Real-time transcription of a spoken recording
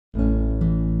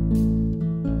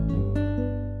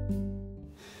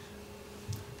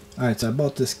Alright, so I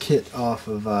bought this kit off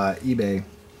of eBay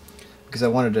because I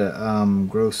wanted to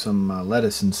grow some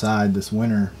lettuce inside this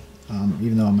winter,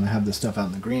 even though I'm going to have this stuff out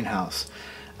in the greenhouse.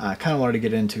 I kind of wanted to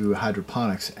get into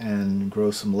hydroponics and grow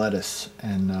some lettuce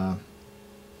and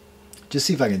just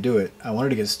see if I can do it. I wanted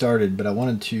to get started, but I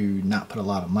wanted to not put a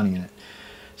lot of money in it.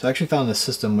 So I actually found this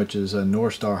system, which is a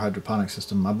Northstar hydroponic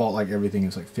system. I bought like everything.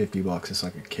 It's like 50 bucks. It's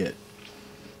like a kit.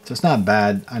 So it's not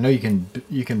bad. I know you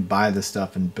can buy this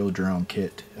stuff and build your own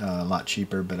kit a lot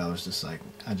cheaper, but I was just like,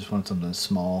 I just want something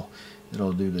small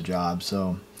that'll do the job.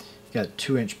 So you got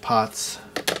 2-inch pots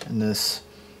in this.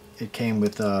 It came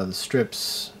with the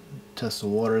strips, test the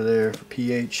water there for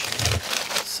pH,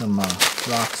 some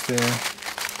rocks there.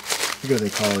 I forget what they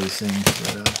call these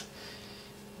things, but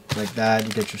like that.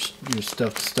 You get your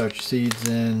stuff to start your seeds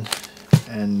in,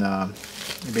 and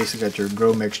you basically got your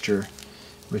grow mixture,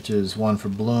 which is one for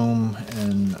bloom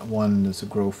and one is a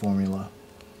grow formula.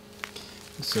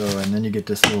 So, and then you get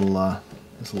this little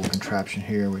contraption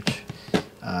here, which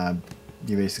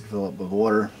you basically fill up with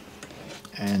water,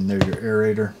 and there's your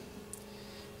aerator.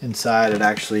 Inside it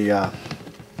actually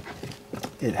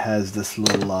it has this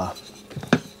little I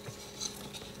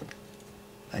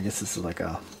guess this is like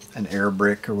an air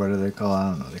brick or whatever they call it. I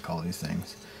don't know what they call these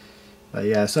things. But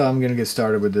yeah, so I'm gonna get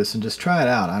started with this and just try it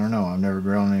out. I don't know, I've never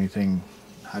grown anything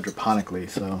hydroponically,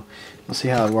 so we'll see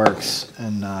how it works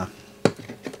and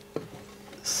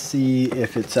see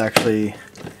if it's actually,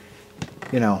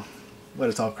 you know, what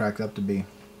it's all cracked up to be.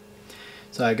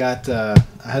 So I got I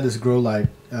had this grow light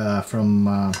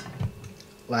from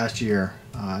last year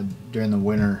during the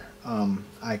winter.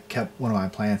 I kept one of my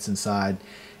plants inside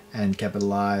and kept it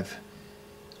alive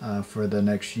for the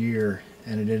next year,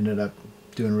 and it ended up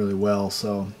doing really well.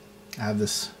 So I have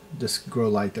this grow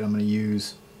light that I'm going to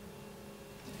use.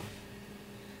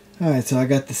 Alright, so I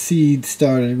got the seeds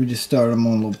started. We just started them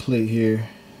on a little plate here.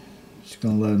 Just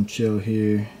going to let them chill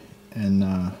here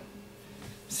and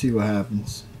see what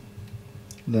happens.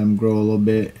 Let them grow a little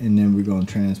bit, and then we're going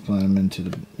to transplant them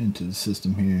into the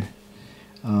system here.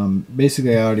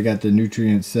 Basically, I already got the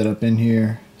nutrients set up in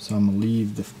here, so I'm going to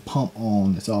leave the pump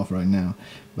on. It's off right now.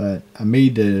 But I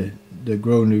made the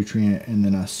grow nutrient, and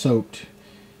then I soaked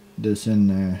this in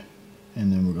there. And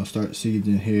then we're going to start seeds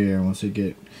in here. Once they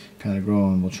get kind of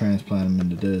growing, we'll transplant them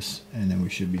into this, and then we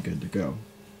should be good to go.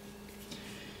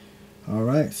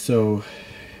 Alright, so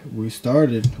we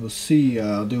started. We'll see.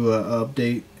 I'll do an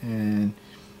update and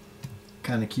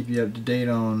kind of keep you up to date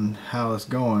on how it's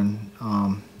going.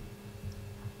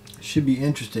 Should be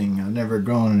interesting. I've never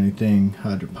grown anything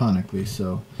hydroponically,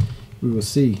 so we will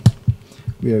see.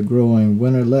 We are growing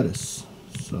winter lettuce,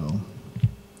 so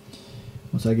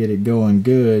once I get it going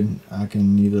good, I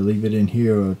can either leave it in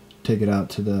here or take it out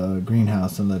to the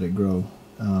greenhouse and let it grow.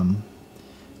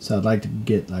 So I'd like to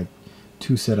get like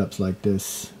 2 setups like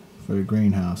this for the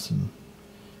greenhouse and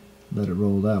let it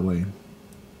roll that way.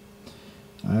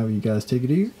 Alright, you guys take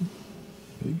it easy.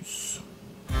 Peace.